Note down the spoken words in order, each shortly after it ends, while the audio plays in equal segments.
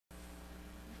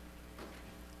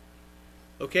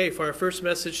Okay, for our first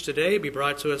message today, be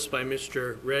brought to us by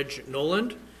Mr. Reg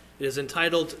Noland. It is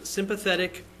entitled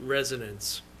Sympathetic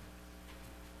Resonance.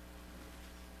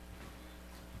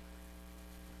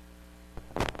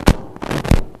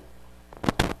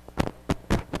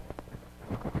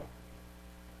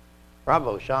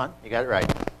 Bravo, Sean. You got it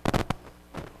right.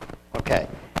 Okay.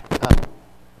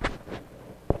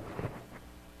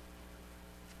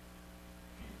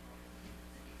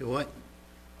 You what?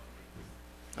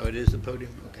 Oh, it is the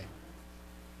podium? Okay.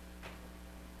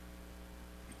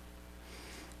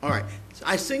 All right. So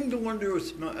I sing the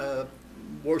wondrous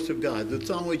works of God. The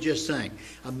song we just sang.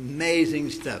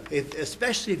 Amazing stuff.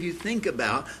 Especially if you think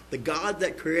about the God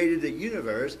that created the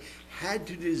universe had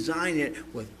to design it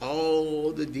with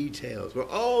all the details, where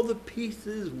all the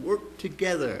pieces work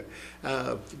together.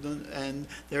 And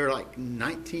there are like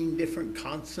 19 different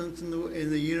constants in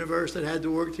the universe that had to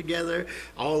work together.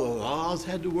 All the laws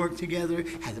had to work together,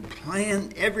 had to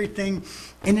plan everything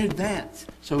in advance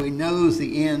so he knows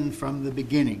the end from the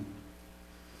beginning.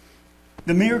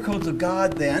 The miracles of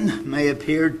God, then, may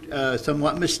appear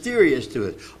somewhat mysterious to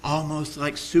us, almost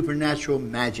like supernatural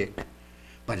magic,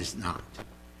 but it's not.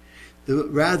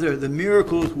 Rather, the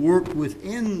miracles work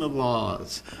within the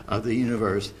laws of the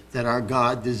universe that our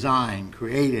God designed,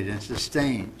 created, and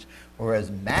sustains.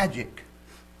 Whereas magic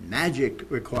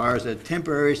requires a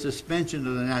temporary suspension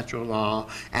of the natural law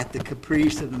at the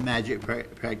caprice of the magic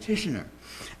practitioner.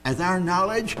 As our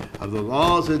knowledge of the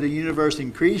laws of the universe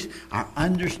increase, our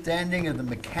understanding of the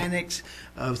mechanics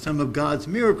of some of God's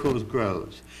miracles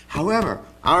grows. However,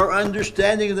 our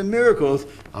understanding of the miracles,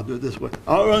 I'll do it this way,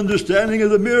 our understanding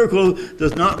of the miracle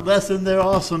does not lessen their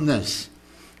awesomeness.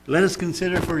 Let us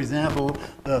consider, for example,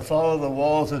 the fall of the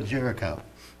walls of Jericho.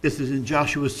 This is in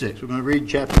Joshua 6. We're going to read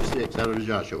chapter 6 out of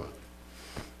Joshua.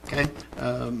 Okay?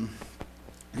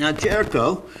 Now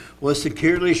Jericho was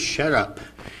securely shut up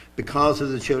because of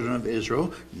the children of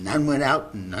Israel. None went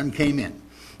out and none came in.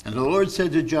 And the Lord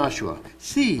said to Joshua,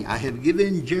 "See, I have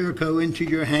given Jericho into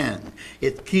your hand,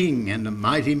 its king and the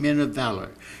mighty men of valor.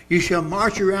 You shall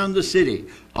march around the city,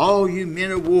 all you men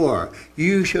of war.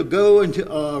 You shall go into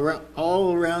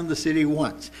all around the city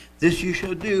once. This you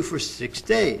shall do for 6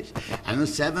 days. And the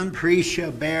 7 priests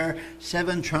shall bear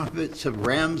 7 trumpets of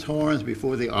ram's horns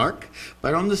before the ark.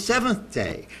 But on the 7th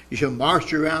day you shall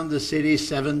march around the city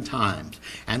 7 times,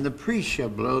 and the priests shall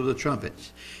blow the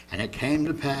trumpets. And it came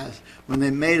to pass, when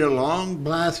they made a long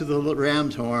blast of the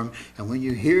ram's horn, and when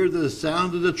you hear the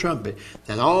sound of the trumpet,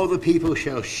 that all the people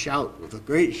shall shout with a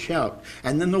great shout.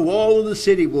 And then the wall of the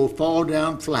city will fall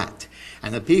down flat,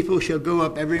 and the people shall go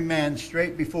up every man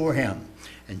straight before him.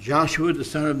 And Joshua the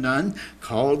son of Nun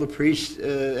called the priests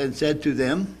and said to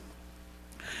them,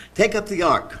 Take up the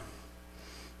ark.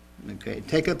 Okay,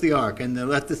 take up the ark, and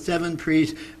let the 7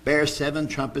 priests bear 7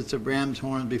 trumpets of ram's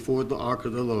horns before the ark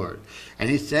of the Lord. And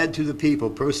he said to the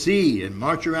people, Proceed and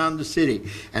march around the city,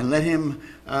 and let him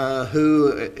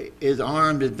who is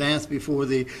armed advance before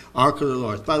the ark of the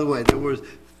Lord. By the way, there was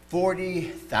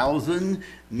 40,000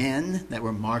 men that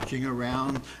were marching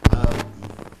around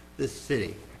this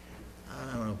city.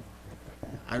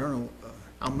 I don't know.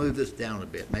 I'll move this down a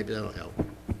bit. Maybe that'll help.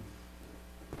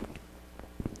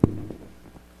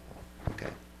 Okay.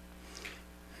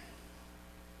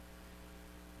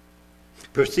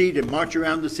 Proceed and march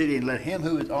around the city, and let him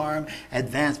who is armed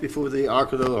advance before the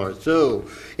ark of the Lord. So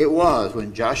it was,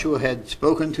 when Joshua had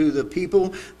spoken to the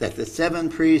people, that the 7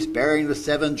 priests bearing the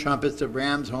 7 trumpets of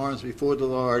ram's horns before the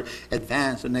Lord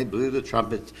advanced, and they blew the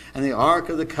trumpets, and the ark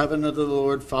of the covenant of the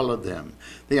Lord followed them.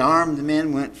 The armed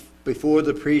men went before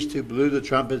the priests who blew the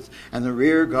trumpets, and the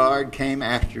rear guard came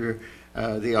after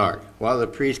the ark, while the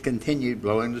priests continued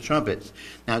blowing the trumpets.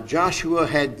 Now Joshua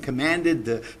had commanded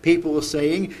the people,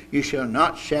 saying, You shall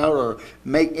not shout or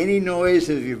make any noise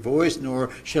of your voice, nor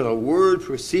shall a word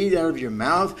proceed out of your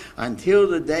mouth, until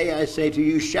the day I say to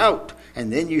you, Shout,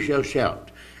 and then you shall shout.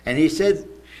 And he said,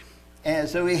 and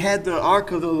so he had the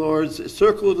ark of the Lord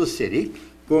circle the city,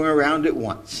 going around it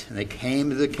once. And they came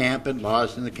to the camp and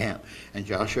lodged in the camp. And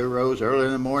Joshua arose early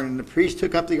in the morning, and the priests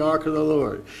took up the ark of the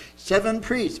Lord. 7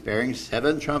 priests, bearing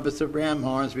 7 trumpets of ram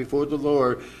horns before the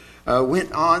Lord,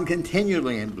 went on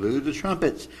continually and blew the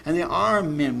trumpets. And the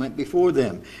armed men went before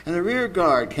them. And the rear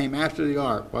guard came after the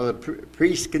ark, while the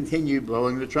priests continued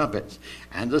blowing the trumpets.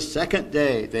 And the 2nd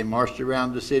day they marched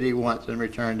around the city once and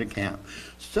returned to camp.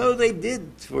 So they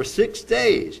did for 6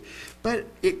 days. But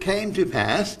it came to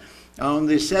pass on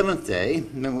the 7th day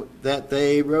that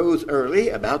they rose early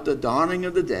about the dawning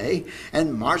of the day,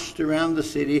 and marched around the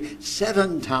city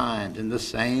 7 times in the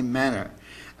same manner.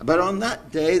 But on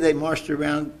that day they marched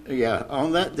around,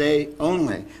 on that day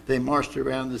only, they marched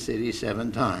around the city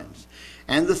 7 times.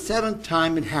 And the 7th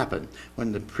time it happened,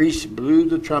 when the priests blew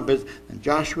the trumpets, and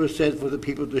Joshua said for the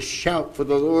people to shout, for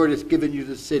the Lord has given you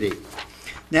the city.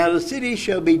 Now the city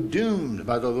shall be doomed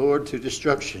by the Lord to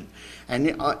destruction,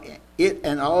 and it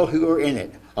and all who are in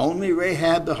it. Only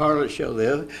Rahab the harlot shall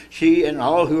live, she and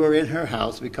all who are in her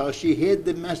house, because she hid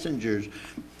the messengers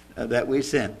that we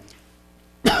sent.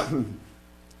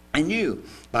 And you,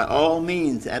 by all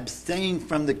means, abstain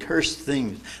from the cursed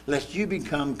things, lest you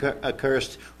become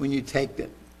accursed when you take it.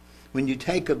 When you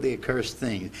take of the accursed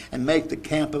things, and make the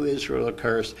camp of Israel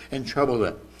accursed, and trouble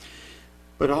it.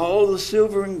 But all the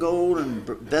silver and gold and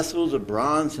vessels of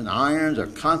bronze and irons are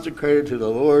consecrated to the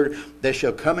Lord. They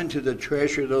shall come into the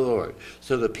treasure of the Lord.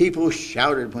 So the people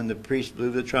shouted when the priest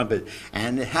blew the trumpet.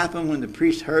 And it happened when the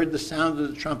priest heard the sound of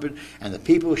the trumpet, and the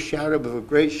people shouted with a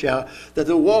great shout, that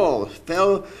the walls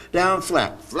fell down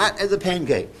flat as a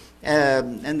pancake.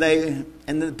 And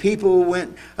the people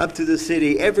went up to the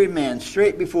city, every man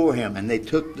straight before him, and they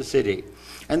took the city.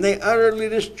 And they utterly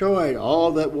destroyed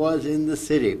all that was in the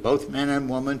city, both man and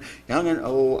woman, young and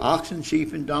old, oxen,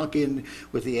 sheep, and donkey, and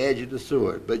with the edge of the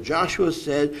sword. But Joshua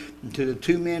said to the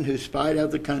 2 men who spied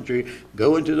out the country,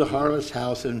 go into the harlot's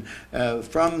house, and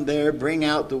from there bring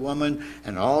out the woman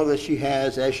and all that she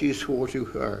has, as you swore to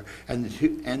her. And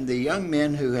the young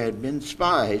men who had been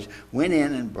spies went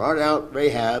in and brought out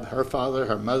Rahab, her father,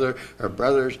 her mother, her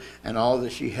brothers, and all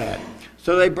that she had.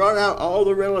 So they brought out all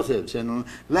the relatives and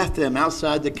left them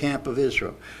outside the camp of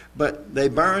Israel. But they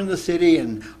burned the city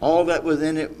and all that was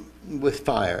in it with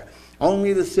fire.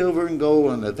 Only the silver and gold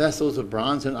and the vessels of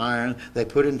bronze and iron they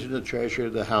put into the treasure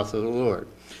of the house of the Lord.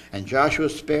 And Joshua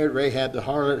spared Rahab the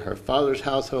harlot, her father's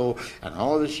household, and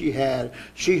all that she had,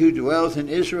 she who dwells in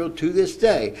Israel to this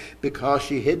day, because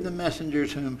she hid the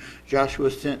messengers whom Joshua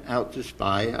sent out to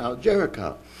spy out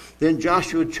Jericho. Then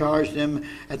Joshua charged them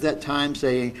at that time,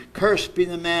 saying, cursed be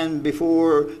the man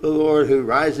before the Lord who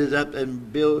rises up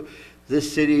and builds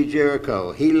this city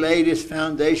Jericho. He laid his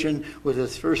foundation with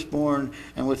his firstborn,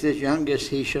 and with his youngest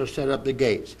he shall set up the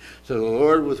gates. So the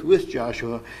Lord was with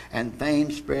Joshua, and fame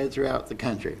spread throughout the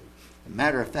country. As a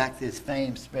matter of fact, his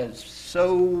fame spread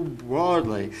so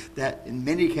broadly that in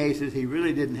many cases he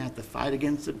really didn't have to fight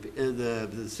against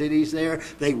the cities there.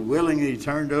 They willingly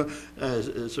surrendered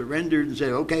and said,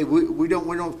 okay, we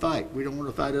don't fight. We don't want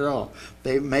to fight at all.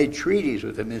 They made treaties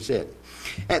with him instead.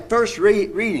 At first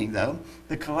reading, though,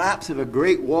 the collapse of a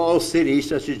great walled city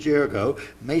such as Jericho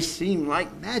may seem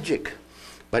like magic,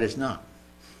 but it's not.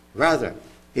 Rather,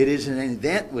 it is an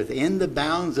event within the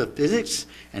bounds of physics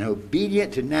and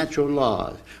obedient to natural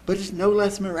laws, but it's no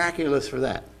less miraculous for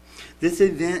that. This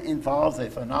event involves a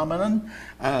phenomenon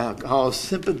called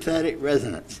sympathetic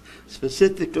resonance,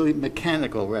 specifically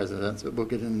mechanical resonance, but we'll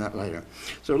get into that later.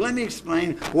 So let me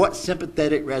explain what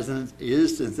sympathetic resonance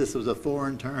is, since this was a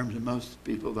foreign term to most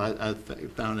people I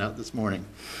found out this morning.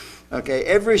 Okay,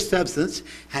 every substance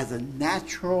has a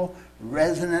natural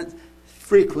resonant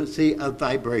frequency of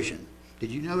vibration.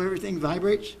 Did you know everything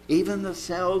vibrates? Even the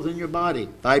cells in your body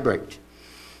vibrate.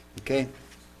 Okay?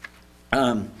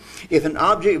 If an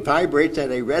object vibrates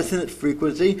at a resonant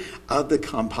frequency of the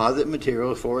composite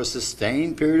material for a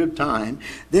sustained period of time,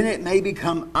 then it may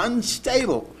become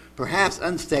unstable, perhaps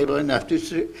unstable enough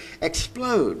to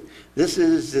explode. This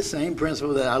is the same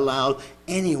principle that allowed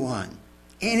anyone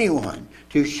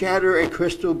to shatter a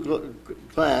crystal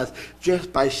glass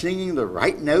just by singing the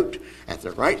right note at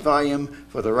the right volume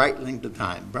for the right length of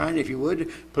time. Brian, if you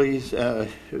would, please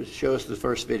show us the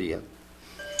first video.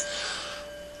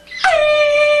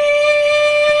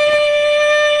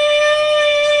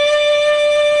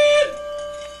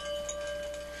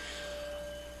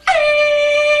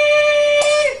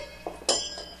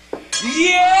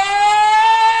 Yes!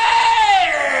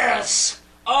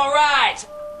 All right.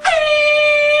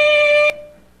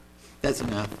 That's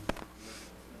enough.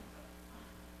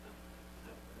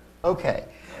 Okay.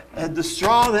 The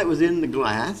straw that was in the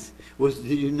glass did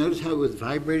you notice how it was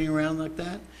vibrating around like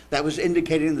that? That was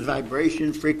indicating the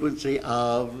vibration frequency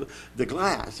of the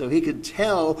glass. So he could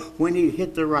tell when he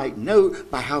hit the right note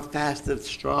by how fast the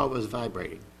straw was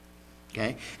vibrating.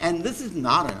 Okay? And this is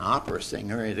not an opera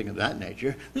singer or anything of that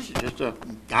nature. This is just a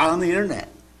guy on the internet.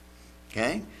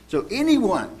 Okay? So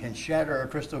anyone can shatter a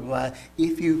crystal glass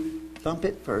if you thump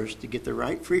it first to get the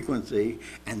right frequency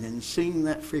and then sing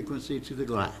that frequency to the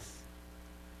glass.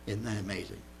 Isn't that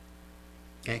amazing?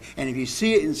 Okay, and if you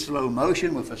see it in slow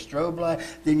motion with a strobe light,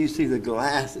 then you see the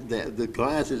glass. The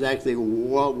glass is actually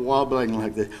wobbling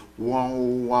like this, wow,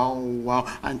 wow,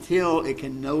 wow, until it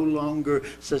can no longer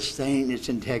sustain its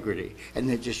integrity, and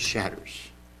it just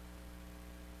shatters.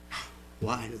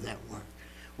 Why does that work?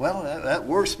 Well, that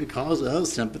works because of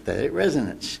sympathetic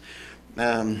resonance.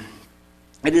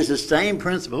 It is the same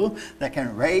principle that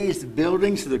can raise the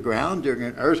buildings to the ground during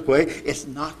an earthquake. It's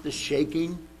not the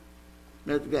shaking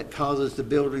that causes the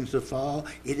buildings to fall.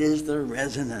 It is the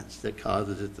resonance that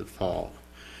causes it to fall.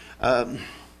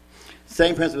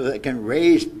 Same principle that can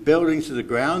raise buildings to the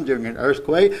ground during an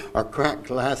earthquake or crack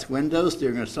glass windows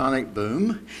during a sonic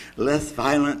boom. Less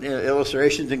violent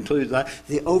illustrations include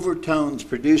the overtones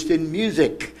produced in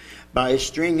music by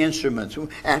string instruments.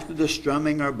 After the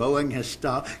strumming or bowing has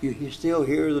stopped, you still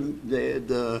hear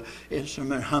the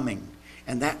instrument humming.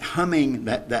 And that humming,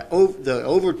 the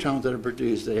overtones that are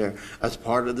produced there as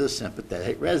part of the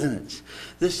sympathetic resonance.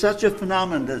 Such a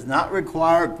phenomenon does not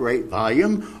require great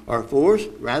volume or force.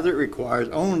 Rather, it requires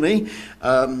only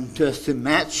just to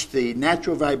match the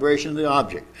natural vibration of the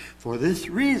object. For this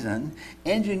reason,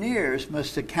 engineers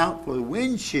must account for the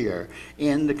wind shear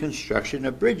in the construction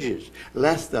of bridges,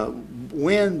 lest the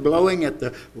wind blowing at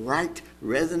the right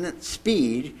resonant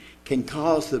speed can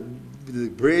cause the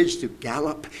bridge to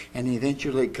gallop and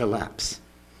eventually collapse,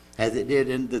 as it did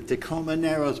in the Tacoma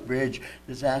Narrows Bridge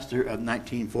disaster of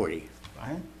 1940.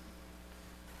 Right?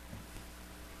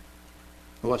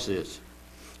 What's this?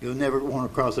 You'll never want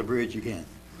to cross a bridge again.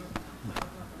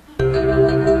 How do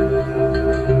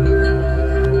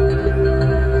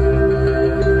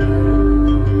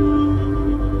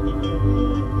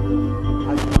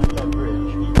you like that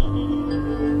bridge?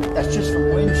 That's just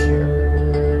from wind shear.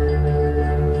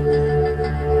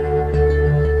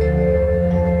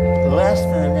 Less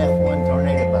than an F1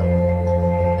 tornado boat.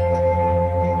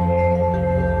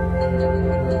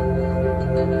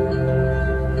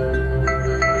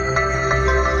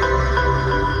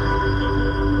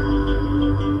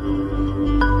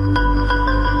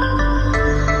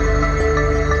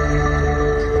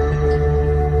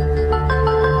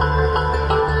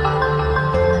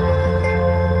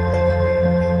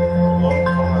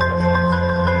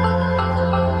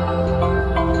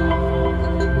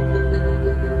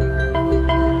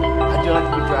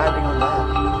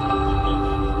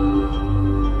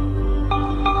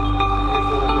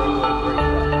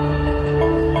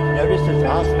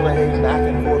 Oscillating back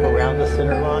and forth around the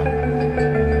center line.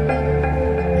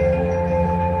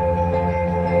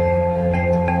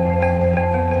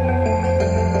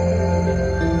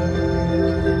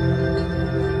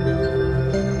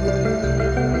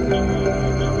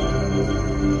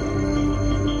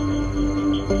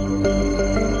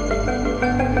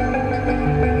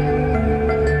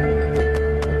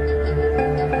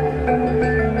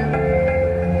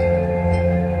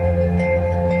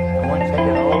 I want to take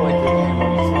it all the way to the end when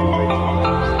you see the bridge.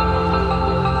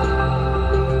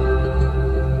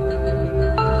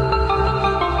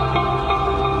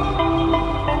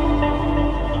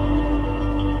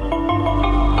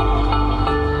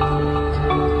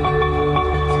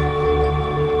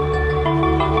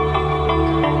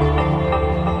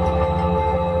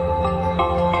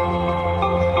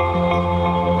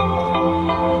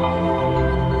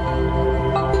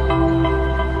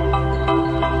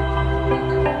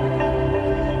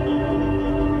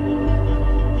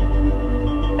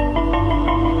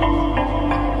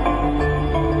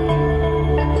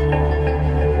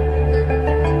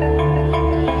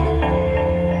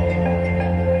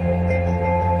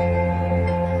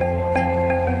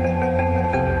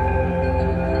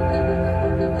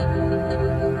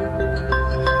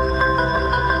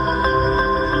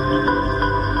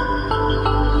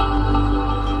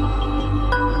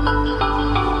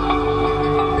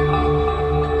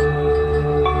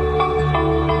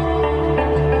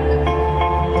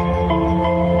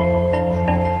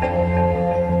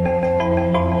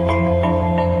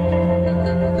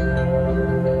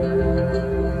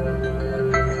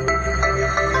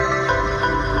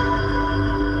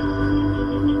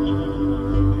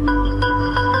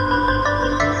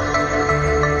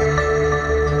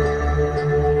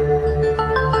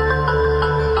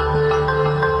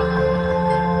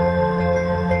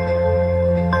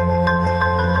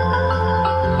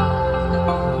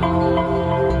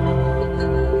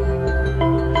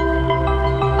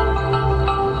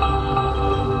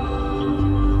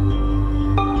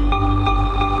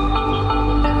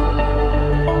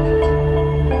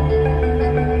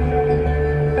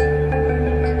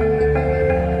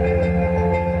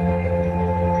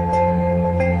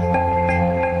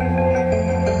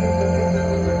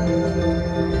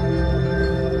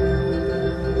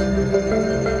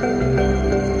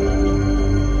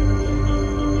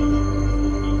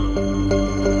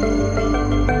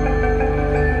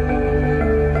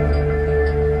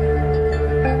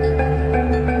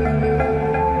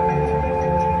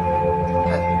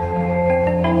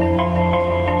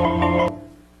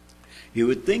 You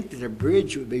would think that a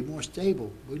bridge would be more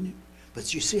stable, wouldn't you?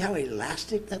 But you see how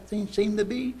elastic that thing seemed to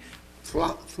be?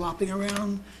 Flopping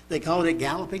around. They called it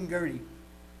galloping Gertie.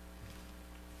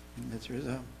 And that's the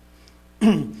result.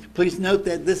 Please note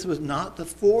that this was not the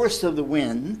force of the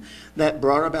wind that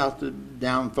brought about the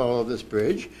downfall of this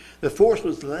bridge. The force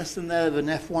was less than that of an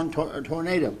F1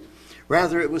 tornado.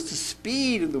 Rather, it was the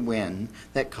speed of the wind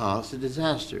that caused the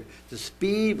disaster. The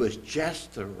speed was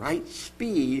just the right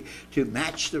speed to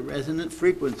match the resonant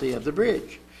frequency of the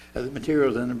bridge, of the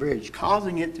materials in the bridge,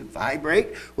 causing it to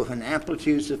vibrate with an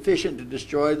amplitude sufficient to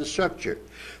destroy the structure.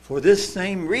 For this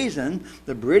same reason,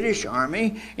 the British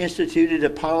Army instituted a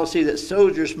policy that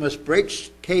soldiers must break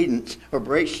cadence or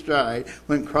break stride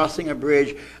when crossing a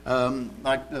bridge,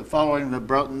 following the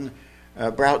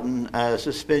Broughton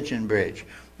suspension bridge.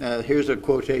 Here's a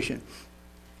quotation.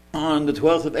 On the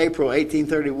 12th of April,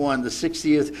 1831, the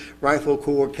 60th Rifle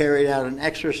Corps carried out an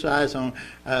exercise on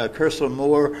Kersal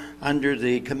Moor under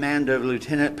the command of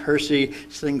Lieutenant Percy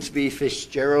Slingsby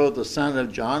Fitzgerald, the son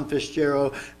of John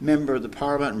Fitzgerald, member of the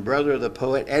Parliament and brother of the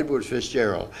poet Edward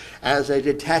Fitzgerald. As a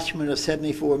detachment of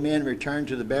 74 men returned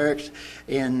to the barracks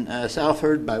in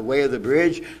Salford by way of the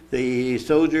bridge, the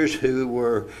soldiers who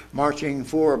were marching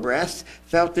four abreast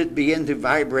felt it begin to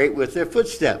vibrate with their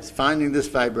footsteps. Finding this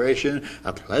vibration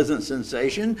a pleasant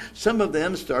sensation, some of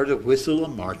them started to whistle a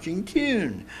marching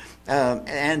tune,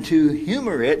 and to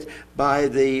humor it by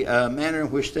the manner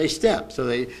in which they stepped. So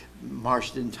they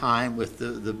marched in time with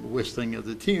the whistling of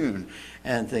the tune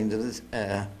and things of this.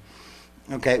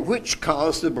 Which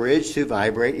caused the bridge to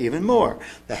vibrate even more.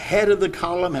 The head of the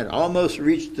column had almost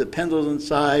reached the Pendleton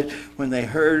side when they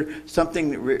heard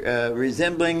something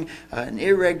resembling an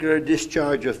irregular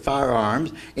discharge of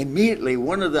firearms. Immediately,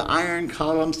 one of the iron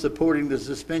columns supporting the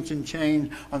suspension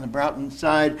chain on the Broughton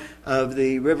side of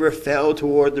the river fell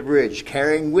toward the bridge,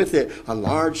 carrying with it a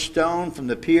large stone from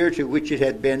the pier to which it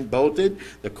had been bolted.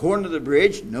 The corner of the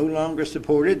bridge, no longer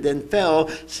supported, then fell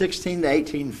 16 to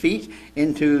 18 feet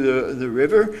into the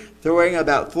river, throwing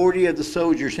about 40 of the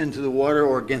soldiers into the water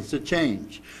or against the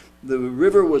change. The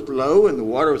river was low and the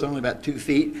water was only about 2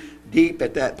 feet deep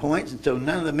at that point, and so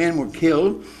none of the men were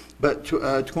killed, but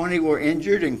 20 were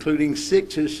injured, including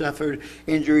 6 who suffered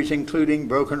injuries including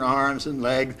broken arms and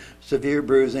legs, severe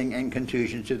bruising, and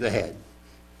contusion to the head.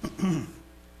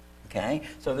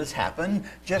 So this happened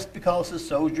just because the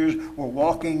soldiers were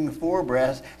walking four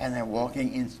abreast and they're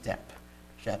walking in step.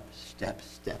 Step, step,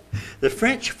 step. The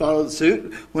French followed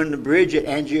suit when the bridge at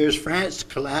Angers, France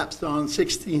collapsed on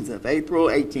 16th of April,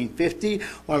 1850,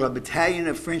 while a battalion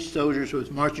of French soldiers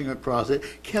was marching across it,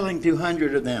 killing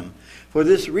 200 of them. For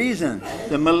this reason,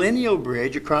 the Millennial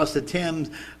Bridge across the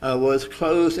Thames was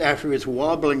closed after its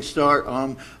wobbling start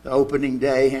on the opening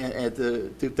day at the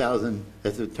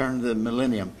turn of the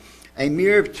millennium. A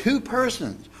mere 2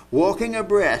 persons walking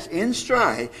abreast in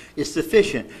stride is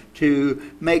sufficient to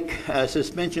make a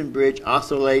suspension bridge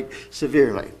oscillate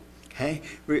severely.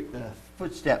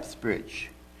 Footsteps bridge.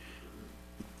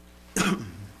 One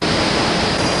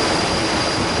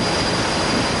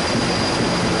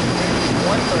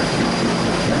person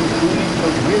is doing so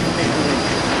rhythmically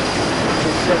to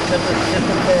set up a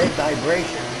sympathetic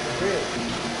vibration in the bridge.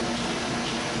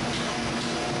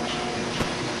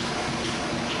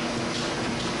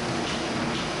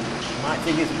 I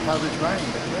think it's because it's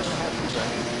raining, but it doesn't have to be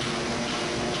raining.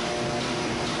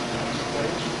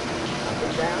 Up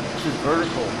and down. This is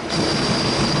vertical.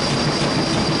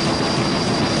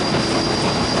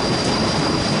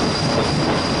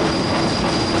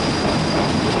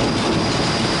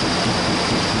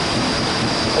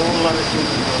 Whole lot of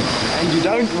things. And you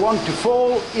don't want to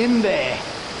fall in there.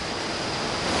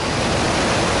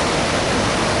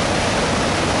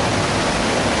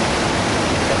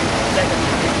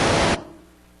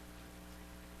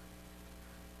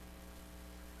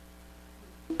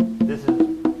 This is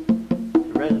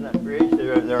the resonant bridge.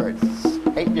 There are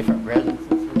 8 different resonances.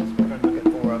 We're going to look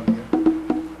at 4 of them here.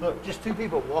 Look, just 2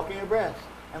 people walking abreast.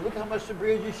 And look how much the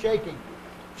bridge is shaking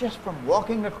just from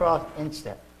walking across in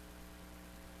step.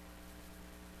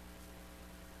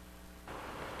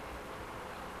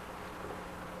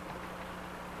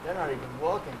 They're not even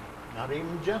walking, not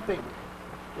even jumping,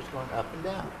 just going up and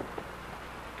down.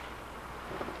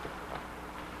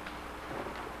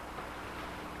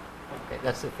 Okay,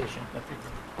 that's sufficient.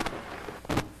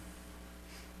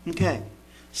 Okay,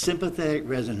 sympathetic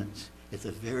resonance. It's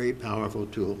a very powerful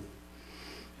tool.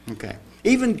 Okay,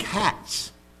 even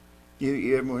cats.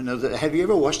 You everyone knows that. Have you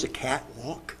ever watched a cat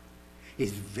walk?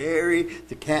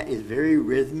 The cat is very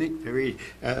rhythmic, very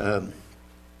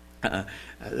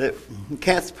The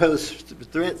cats pose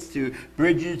threats to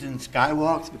bridges and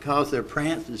skywalks because their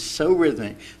prance is so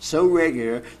rhythmic, so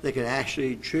regular, they could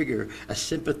actually trigger a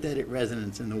sympathetic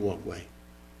resonance in the walkway.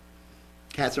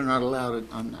 Cats are not allowed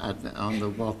on the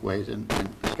walkways and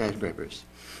skyscrapers.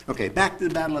 Okay, back to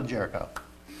the Battle of Jericho.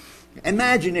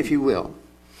 Imagine, if you will,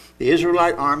 the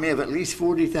Israelite army of at least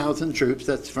 40,000 troops,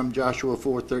 that's from Joshua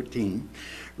 4:13,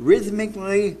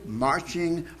 rhythmically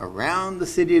marching around the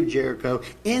city of Jericho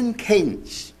in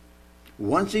cadence,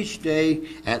 once each day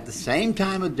at the same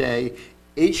time of day,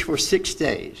 each for 6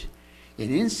 days.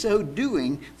 And in so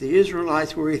doing, the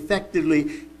Israelites were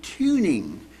effectively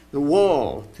tuning the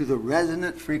wall to the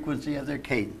resonant frequency of their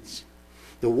cadence.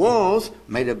 The walls,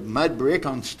 made of mud brick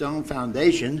on stone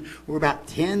foundation, were about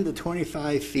 10 to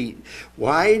 25 feet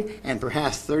wide and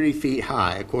perhaps 30 feet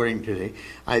high, according to the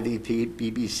IVP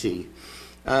BBC.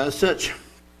 Such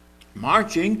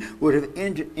marching would have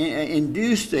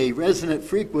induced a resonant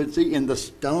frequency in the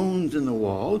stones in the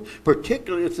wall,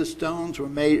 particularly if the stones were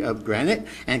made of granite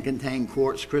and contained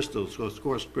quartz crystals. So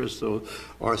quartz crystals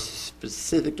are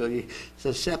specifically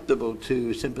susceptible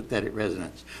to sympathetic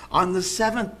resonance. On the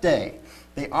 7th day,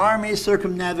 the army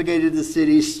circumnavigated the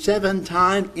city 7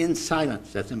 times in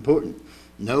silence. That's important.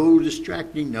 No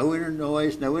distracting, no inner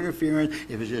noise, no interference.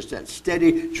 It was just that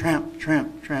steady tramp,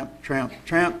 tramp, tramp, tramp,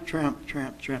 tramp, tramp,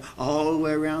 tramp, tramp, all the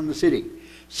way around the city.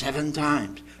 7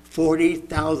 times.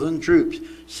 40,000 troops.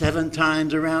 7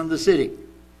 times around the city.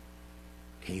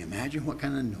 Can you imagine what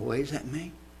kind of noise that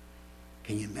made?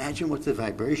 Can you imagine what the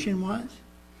vibration was?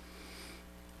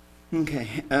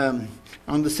 Okay.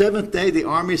 On the 7th day, the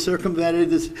army circumvented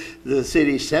the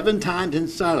city 7 times in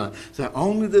silence. So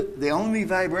the only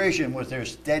vibration was their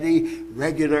steady,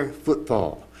 regular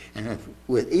footfall. And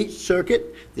with each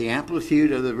circuit, the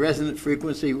amplitude of the resonant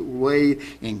frequency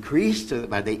wave increased. So that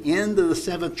by the end of the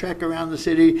 7th trek around the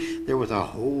city, there was a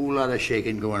whole lot of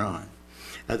shaking going on.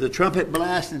 The trumpet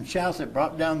blasts and shouts that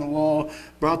brought down the wall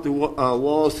brought the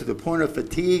walls to the point of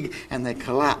fatigue, and they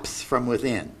collapsed from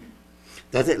within.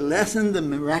 Does it lessen the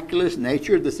miraculous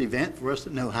nature of this event for us to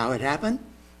know how it happened?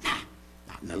 Nah,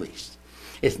 not in the least.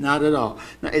 It's not at all.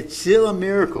 Now, it's still a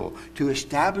miracle to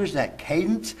establish that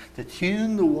cadence, to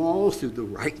tune the walls to the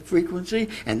right frequency,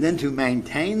 and then to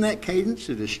maintain that cadence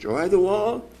to destroy the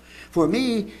wall. For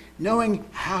me, knowing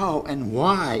how and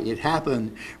why it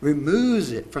happened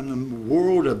removes it from the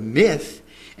world of myth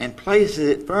and places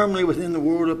it firmly within the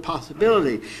world of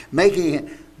possibility, making it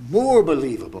more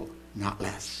believable, not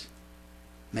less.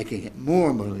 Making it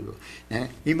more believable. Now,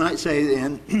 you might say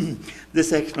then,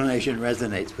 this explanation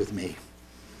resonates with me.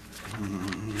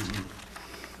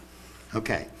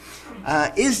 Okay.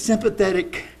 Is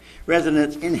sympathetic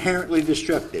resonance inherently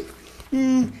destructive?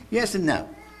 Yes and no.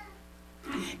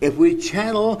 If we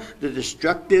channel the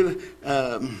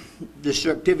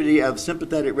destructivity of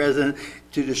sympathetic resonance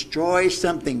to destroy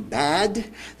something bad,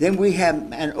 then we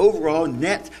have an overall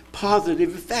net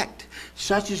positive effect.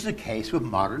 Such is the case with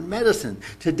modern medicine.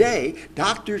 Today,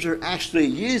 doctors are actually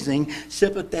using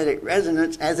sympathetic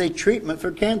resonance as a treatment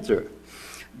for cancer.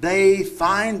 They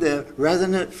find the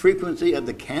resonant frequency of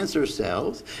the cancer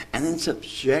cells and then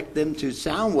subject them to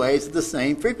sound waves of the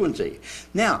same frequency.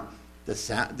 Now,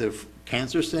 the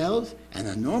cancer cells and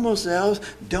the normal cells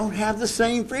don't have the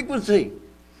same frequency.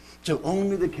 So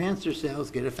only the cancer cells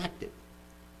get affected.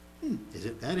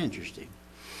 Isn't that interesting?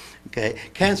 Okay,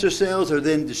 cancer cells are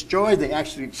then destroyed. They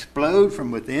actually explode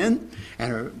from within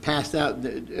and are passed out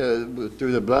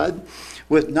through the blood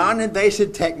with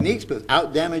non-invasive techniques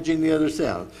without damaging the other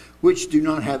cells, which do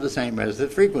not have the same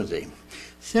resonant frequency.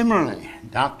 Similarly,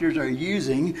 doctors are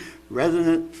using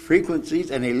resonant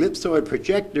frequencies and ellipsoid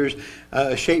projectors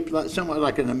shaped somewhat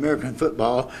like an American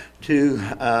football to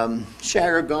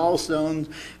shatter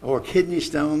gallstones or kidney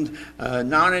stones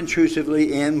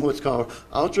non-intrusively in what's called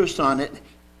ultrasonic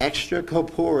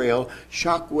extracorporeal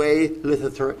shockwave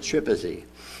lithotripsy.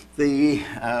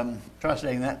 Try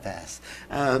saying that fast.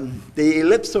 The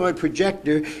ellipsoid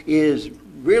projector is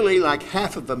really like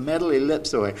half of a metal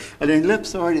ellipsoid. An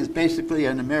ellipsoid is basically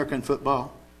an American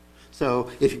football. So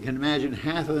if you can imagine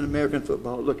half of an American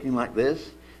football looking like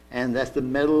this, and that's the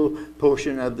metal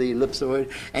portion of the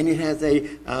ellipsoid, and it has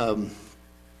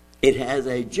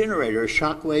a generator, a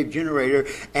shockwave generator,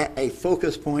 at a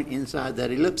focus point inside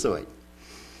that ellipsoid.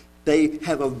 They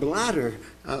have a bladder,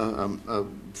 a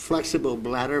flexible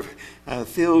bladder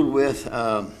filled with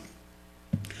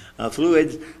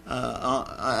fluids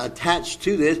attached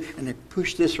to this, and they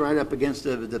push this right up against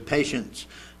the patient's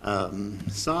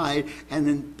side, and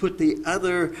then put the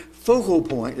other focal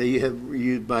point that you have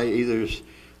used by either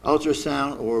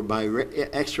ultrasound or by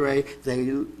X-ray, they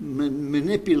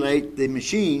manipulate the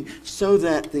machine so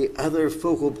that the other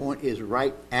focal point is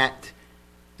right at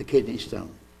the kidney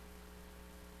stone.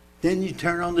 Then you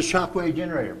turn on the shockwave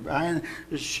generator. Brian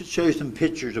shows some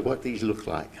pictures of what these look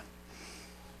like.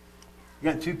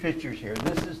 You got two pictures here.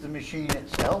 This is the machine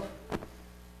itself,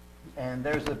 and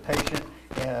there's the patient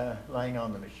laying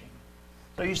on the machine.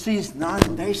 So you see, it's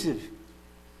non-invasive.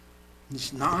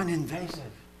 It's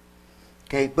non-invasive.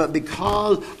 Okay, but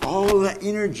because all the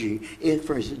energy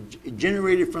is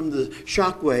generated from the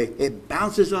shockwave, it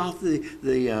bounces off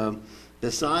the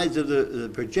sides of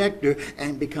the projector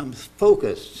and becomes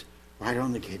focused right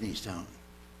on the kidney stone.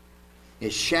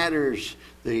 It shatters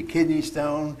the kidney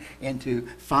stone into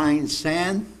fine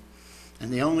sand,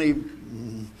 and the only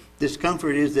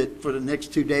discomfort is that for the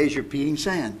next 2 days you're peeing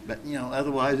sand. But,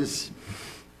 otherwise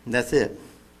that's it.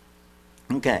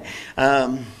 Okay,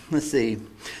 let's see.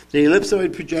 The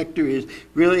ellipsoid projector is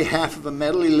really half of a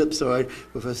metal ellipsoid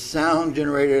with a sound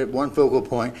generator at one focal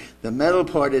point. The metal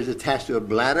part is attached to a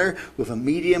bladder with a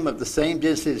medium of the same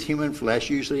density as human flesh,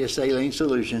 usually a saline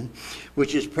solution,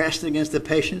 which is pressed against the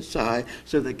patient's side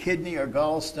so the kidney or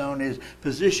gallstone is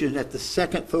positioned at the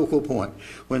second focal point.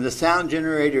 When the sound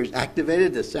generator is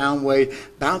activated, the sound waves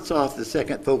bounce off the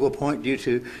second focal point due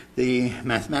to the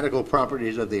mathematical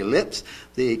properties of the ellipse.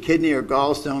 The kidney or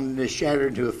gallstone is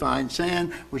shattered into a fine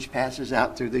sand, which passes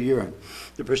out through the urine.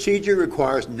 The procedure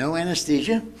requires no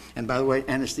anesthesia, and by the way,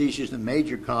 anesthesia is the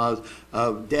major cause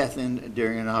of death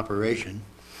during an operation.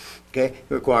 Okay, it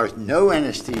requires no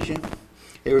anesthesia.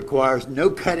 It requires no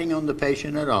cutting on the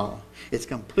patient at all. It's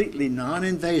completely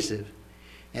non-invasive,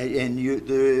 and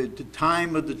the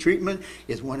time of the treatment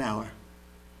is 1 hour.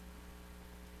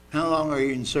 How long are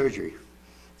you in surgery?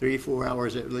 3-4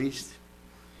 hours at least.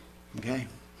 Okay,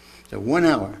 so 1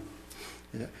 hour.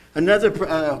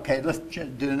 Let's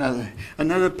do another.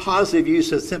 Another positive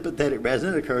use of sympathetic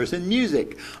resonance occurs in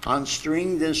music. On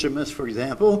stringed instruments, for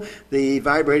example, the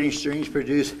vibrating strings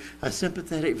produce a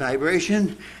sympathetic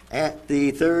vibration at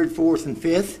the 3rd, 4th, and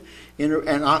 5th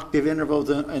and octave intervals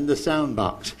in the sound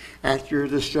box after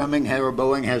the strumming or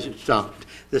bowing has stopped.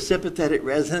 The sympathetic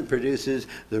resonance produces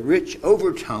the rich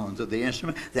overtones of the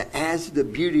instrument that adds to the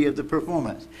beauty of the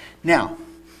performance. Now,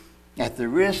 at the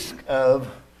risk of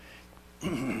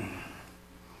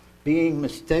being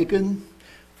mistaken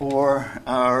for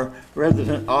our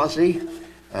resident Aussie,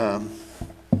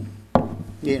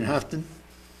 Ian Houghton,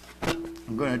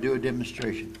 I'm going to do a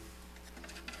demonstration.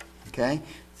 Okay?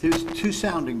 There's 2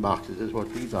 sounding boxes is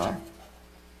what these are.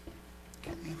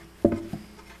 Okay.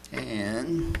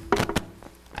 And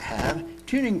I have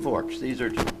tuning forks. These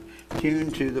are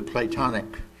tuned to the Platonic.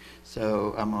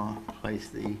 So I'm going to place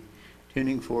the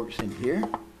tuning forks in here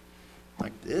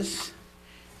like this.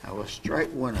 I will strike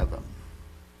one of them.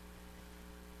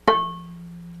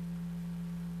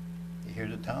 You hear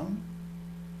the tone?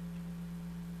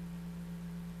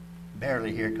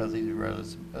 Barely hear because these are rather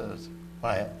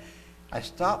quiet. I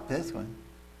stop this one,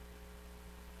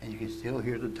 and you can still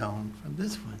hear the tone from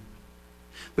this one.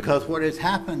 Because what has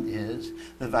happened is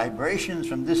the vibrations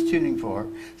from this tuning fork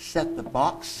set the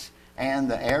box and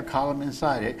the air column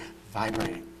inside it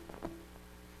vibrating.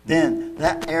 Then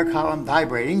that air column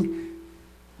vibrating,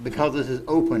 because this is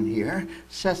open here,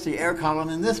 sets the air column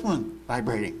in this one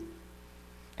vibrating.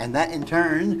 And that in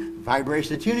turn vibrates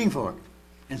the tuning fork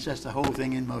and sets the whole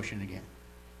thing in motion again.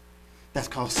 That's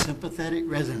called sympathetic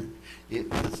resonance.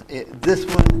 This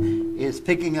one is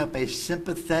picking up a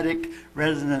sympathetic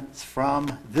resonance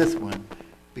from this one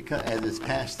because as it's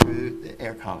passed through the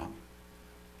air column.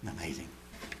 Amazing.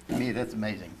 To me, that's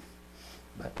amazing.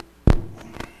 But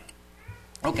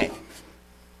okay.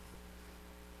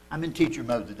 I'm in teacher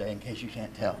mode today, in case you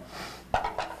can't tell.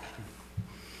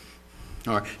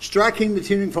 All right. Striking the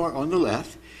tuning fork on the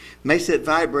left makes it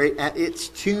vibrate at its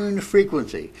tuned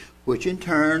frequency, which in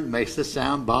turn makes the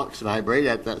sound box vibrate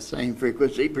at that same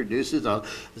frequency, produces a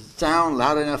sound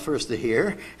loud enough for us to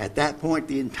hear. At that point,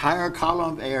 the entire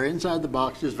column of air inside the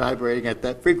box is vibrating at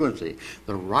that frequency.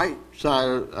 The right side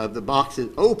of the box is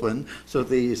open, so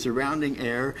the surrounding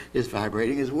air is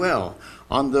vibrating as well.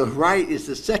 On the right is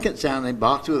the second sounding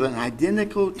box with an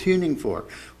identical tuning fork,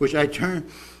 which when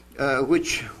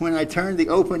I turn the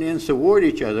open ends toward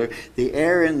each other, the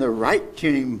air in the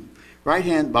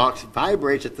right-hand box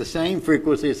vibrates at the same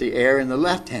frequency as the air in the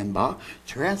left-hand box,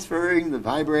 transferring the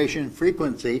vibration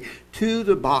frequency to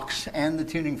the box and the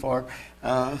tuning fork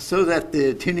so that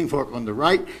the tuning fork on the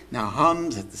right now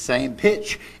hums at the same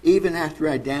pitch, even after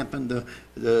I dampen the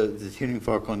tuning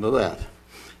fork on the left.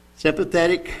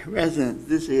 Sympathetic resonance,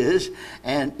 this is,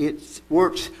 and it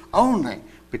works only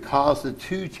because the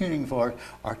two tuning forks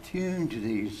are tuned to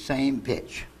the same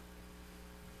pitch.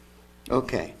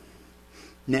 Okay,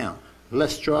 now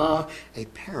let's draw a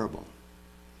parable,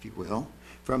 if you will,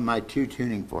 from my two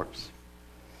tuning forks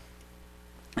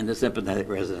and the sympathetic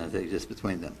resonance that exists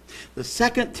between them. The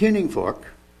second tuning fork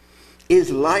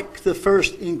is like the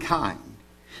first in kind.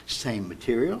 Same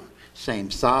material,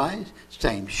 same size,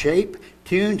 same shape,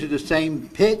 tuned to the same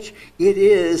pitch. It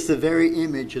is the very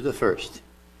image of the first,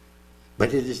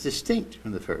 but it is distinct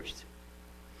from the first.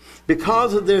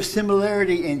 Because of their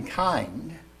similarity in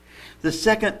kind, the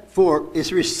second fork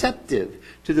is receptive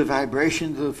to the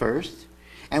vibrations of the first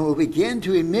and will begin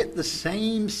to emit the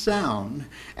same sound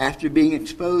after being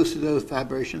exposed to those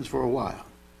vibrations for a while.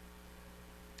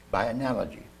 By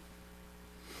analogy,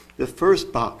 the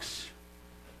first box,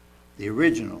 the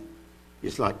original,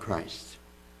 is like Christ.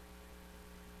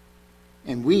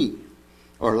 And we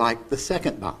are like the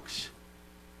second box.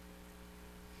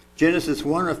 Genesis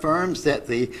 1 affirms that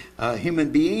the human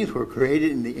beings were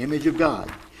created in the image of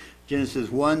God. Genesis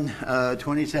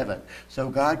 1:27. So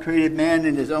God created man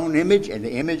in his own image, and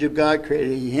the image of God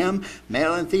created he him.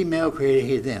 Male and female created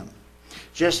he them.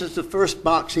 Just as the first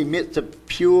box emits a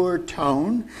pure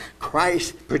tone,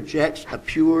 Christ projects a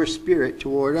pure spirit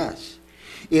toward us.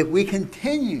 If we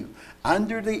continue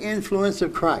under the influence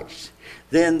of Christ,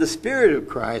 then the Spirit of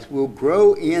Christ will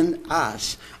grow in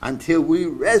us until we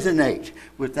resonate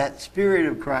with that Spirit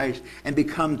of Christ and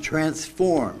become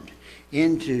transformed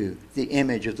into the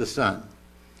image of the Son.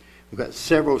 We've got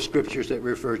several scriptures that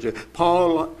refer to it.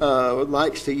 Paul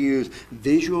likes to use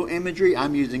visual imagery.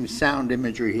 I'm using sound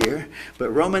imagery here.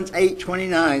 But Romans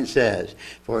 8:29 says,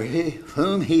 "For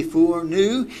whom he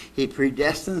foreknew, he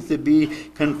predestined to be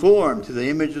conformed to the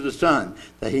image of the Son,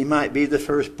 that he might be the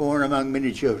firstborn among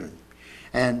many children."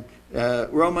 And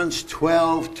Romans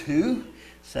 12:2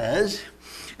 says,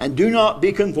 "And do not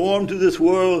be conformed to this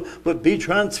world, but be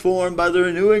transformed by the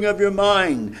renewing of your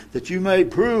mind, that you may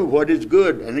prove what is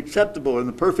good and acceptable in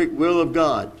the perfect will of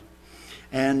God."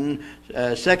 And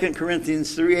 2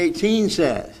 Corinthians 3:18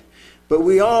 says, "But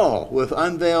we all, with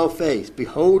unveiled face,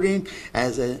 beholding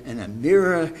as in a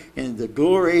mirror in the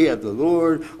glory of the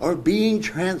Lord, are being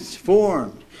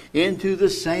transformed into the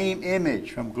same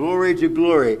image from glory to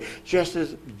glory, just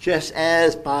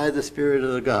as by the Spirit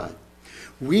of the God."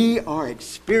 We are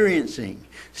experiencing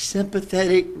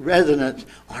sympathetic resonance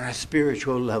on a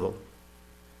spiritual level.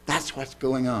 That's what's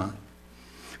going on.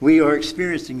 We are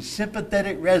experiencing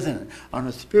sympathetic resonance on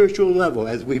a spiritual level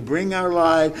as we bring our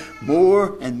lives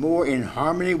more and more in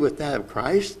harmony with that of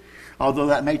Christ, although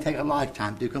that may take a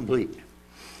lifetime to complete.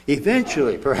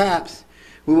 Eventually, perhaps,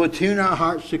 we will tune our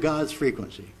hearts to God's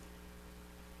frequency.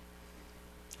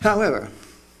 However,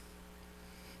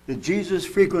 the Jesus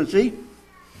frequency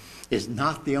is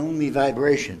not the only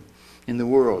vibration in the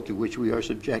world to which we are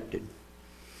subjected.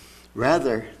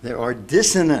 Rather, there are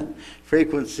dissonant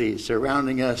frequencies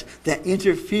surrounding us that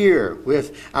interfere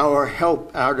with our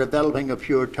developing a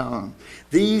pure tone.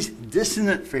 These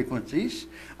dissonant frequencies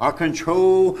are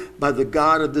controlled by the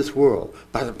God of this world,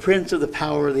 by the prince of the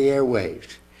power of the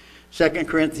airwaves. 2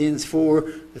 Corinthians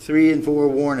 4:3-4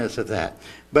 warn us of that.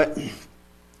 "But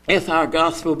if our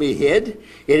gospel be hid,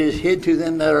 it is hid to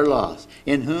them that are lost,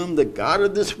 in whom the God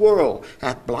of this world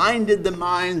hath blinded the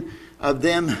mind of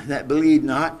them that believe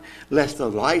not, lest the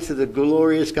light of the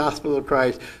glorious gospel of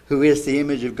Christ, who is the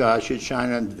image of God, should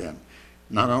shine unto them."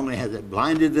 Not only has it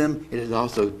blinded them, it has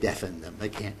also deafened them. They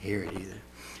can't hear it either.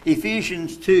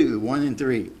 Ephesians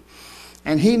 2:1-3.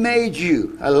 "And he made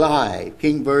you alive."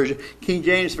 King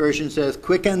James Version says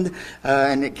quickened,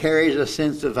 and it carries a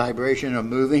sense of vibration or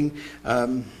moving.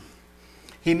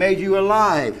 He made you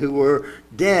alive who were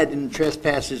dead in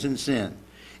trespasses and sin,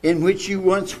 in which you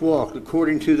once walked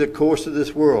according to the course of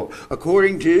this world,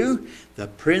 according to the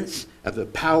prince of the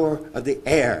power of the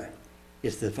air.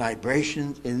 It's the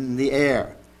vibrations in the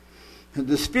air.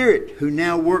 The Spirit who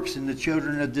now works in the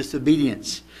children of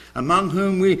disobedience, among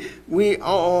whom we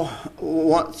all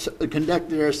once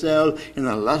conducted ourselves in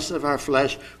the lust of our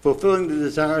flesh, fulfilling the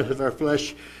desires of our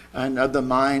flesh and of the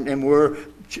mind, and were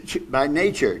by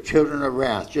nature children of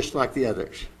wrath, just like the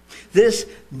others. This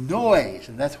noise,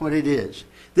 and that's what it is,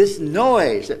 this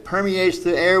noise that permeates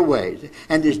the airways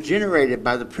and is generated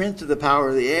by the prince of the power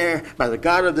of the air, by the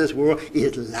God of this world,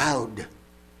 is loud.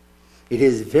 It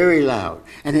is very loud,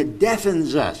 and it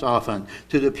deafens us often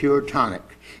to the pure tonic.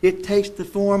 It takes the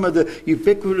form of the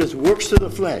ubiquitous works of the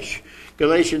flesh.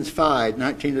 Galatians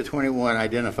 5:19-21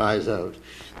 identifies those.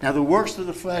 Now the works of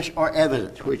the flesh are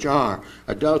evident, which are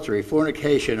adultery,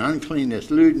 fornication,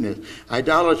 uncleanness, lewdness,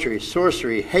 idolatry,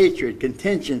 sorcery, hatred,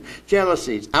 contention,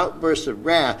 jealousies, outbursts of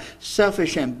wrath,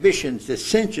 selfish ambitions,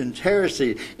 dissensions,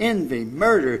 heresy, envy,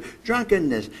 murder,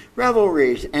 drunkenness,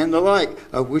 revelries, and the like,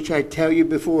 of which I tell you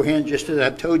beforehand, just as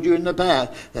I've told you in the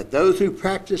past, that those who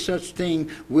practice such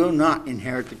things will not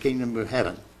inherit the kingdom of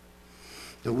heaven.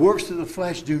 The works of the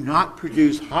flesh do not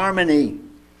produce harmony,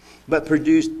 but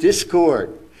produce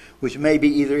discord, which may be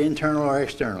either internal or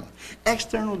external.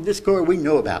 External discord we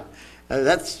know about.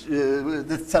 That's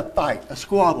a fight, a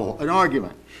squabble, an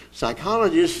argument.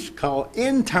 Psychologists call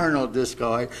internal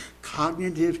discord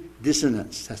cognitive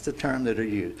dissonance. That's the term that are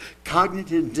used.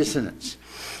 Cognitive dissonance,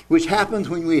 which happens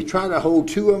when we try to hold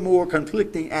two or more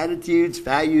conflicting attitudes,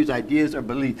 values, ideas, or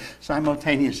beliefs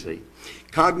simultaneously.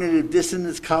 Cognitive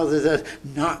dissonance causes us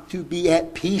not to be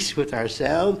at peace with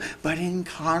ourselves, but in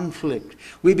conflict.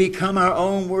 We become our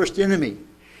own worst enemy.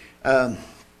 I'm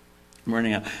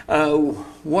running out.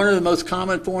 One of the most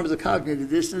common forms of cognitive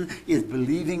dissonance is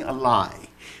believing a lie.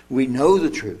 We know the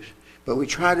truth, but we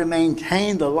try to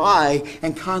maintain the lie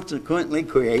and consequently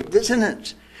create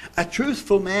dissonance. A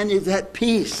truthful man is at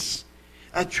peace.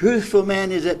 A truthful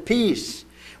man is at peace.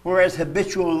 Whereas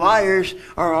habitual liars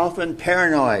are often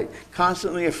paranoid,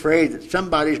 constantly afraid that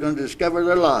somebody's going to discover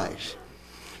their lies.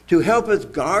 To help us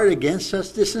guard against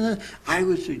such dissonance, I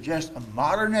would suggest a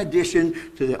modern addition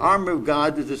to the armor of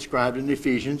God that's described in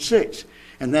Ephesians 6.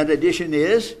 And that addition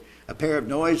is a pair of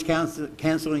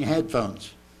noise-canceling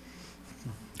headphones.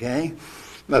 Okay?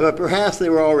 But perhaps they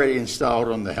were already installed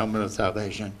on the helmet of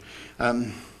salvation.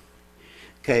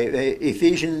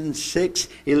 Ephesians 6,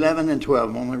 11 and 12.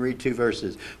 I'm only read 2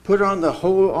 verses. Put on the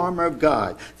whole armor of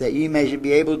God, that ye may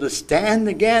be able to stand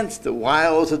against the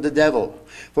wiles of the devil.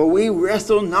 For we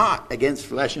wrestle not against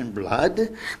flesh and blood,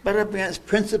 but against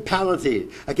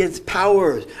principalities, against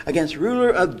powers, against ruler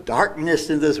of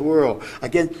darkness in this world,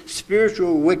 against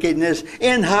spiritual wickedness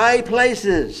in high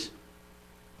places.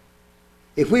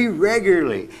 If we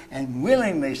regularly and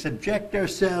willingly subject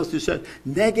ourselves to such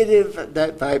negative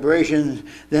vibrations,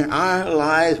 then our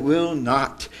lives will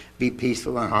not be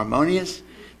peaceful and harmonious,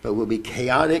 but will be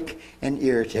chaotic and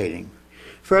irritating.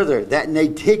 Further, that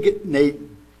negativity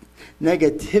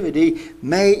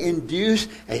may induce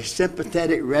a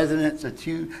sympathetic resonance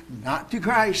attuned not to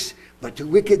Christ, but to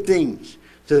wicked things,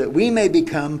 so that we may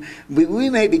begin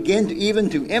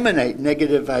to emanate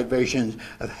negative vibrations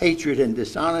of hatred and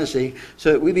dishonesty,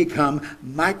 so that we become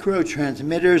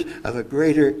microtransmitters of a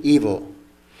greater evil.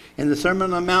 In the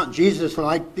Sermon on the Mount, Jesus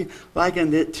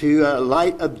likened it to a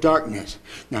light of darkness.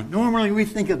 Now, normally we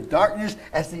think of darkness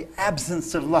as the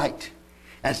absence of light.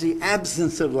 As the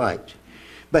absence of light.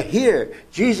 But here,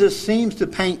 Jesus seems to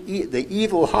paint the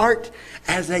evil heart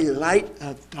as a light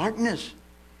of darkness.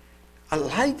 A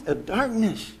light of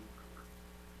darkness.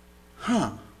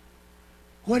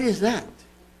 What is that?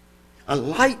 A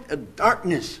light of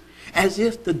darkness, as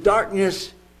if the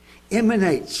darkness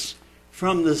emanates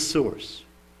from the source.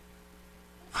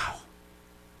 Wow.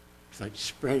 It's like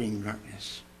spreading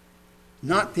darkness.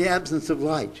 Not the absence of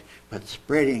light, but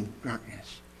spreading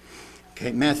darkness.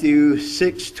 Okay, Matthew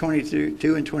 6,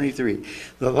 22 and 23.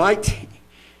 The light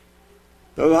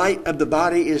of the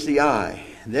body is the eye.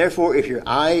 Therefore, if your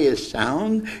eye is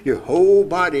sound, your whole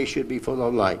body should be full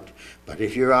of light. But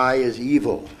if your eye is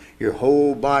evil, your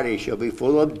whole body shall be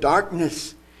full of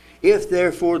darkness. If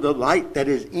therefore the light that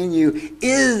is in you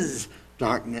is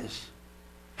darkness,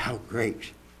 how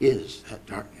great is that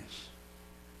darkness?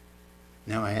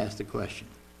 Now I ask the question,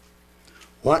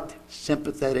 what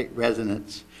sympathetic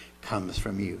resonance comes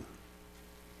from you?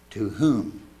 To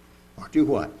whom or to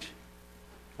what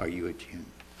are you attuned?